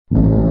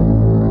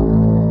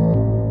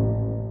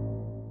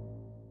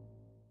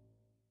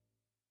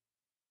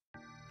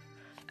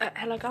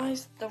Hello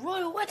guys, the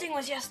royal wedding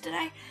was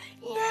yesterday.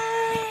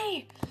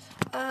 Yay!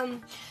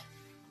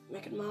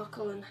 Meghan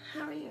Markle and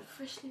Harry are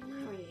officially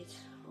married.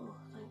 Oh,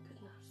 thank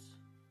goodness.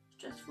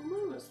 Stressful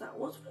moments that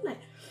was, wasn't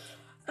it?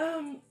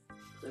 So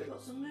we've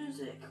got some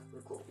music,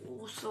 we've got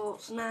all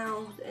sorts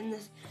now in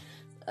this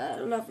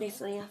lovely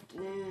sunny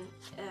afternoon.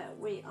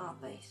 We are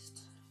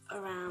based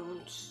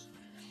around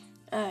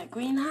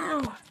Green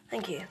Howe.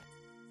 Thank you.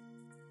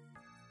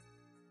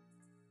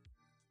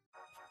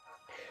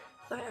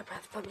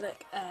 Psychopath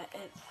Public,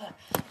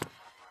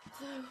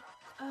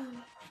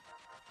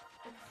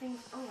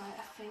 everything's alright,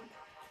 I think.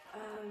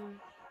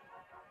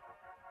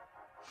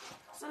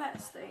 So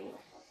let's think.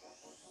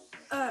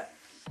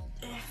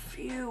 If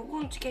you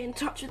want to get in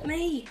touch with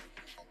me,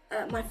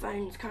 my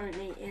phone's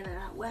currently in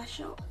a wear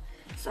shop.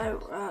 So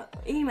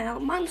email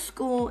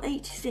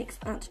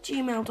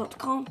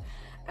manschool86@gmail.com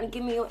and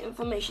give me your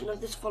information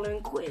of this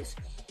following quiz.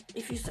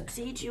 If you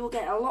succeed, you will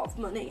get a lot of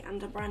money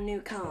and a brand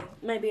new car,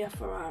 maybe a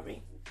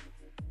Ferrari.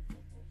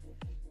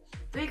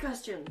 3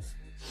 questions.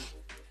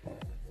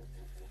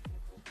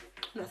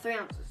 No, 3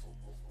 answers.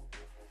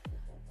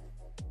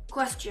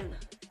 Question.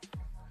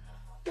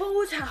 What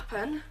would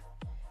happen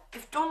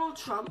if Donald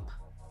Trump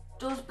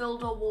does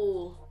build a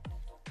wall?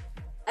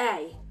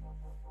 A.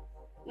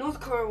 North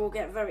Korea will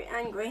get very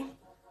angry.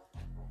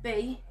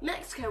 B.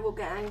 Mexico will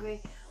get angry.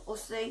 Or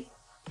C.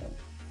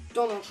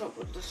 Donald Trump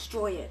will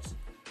destroy it.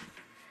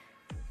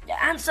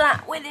 Answer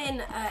that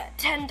within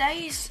 10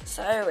 days.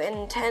 So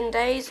in 10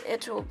 days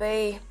it will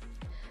be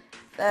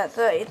the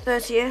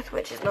 30th,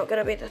 which is not going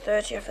to be the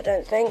 30th, I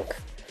don't think.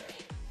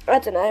 I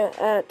don't know,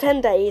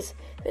 10 days.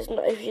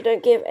 If you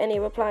don't give any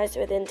replies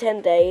within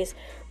 10 days,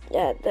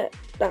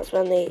 that's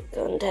when the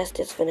contest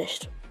is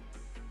finished.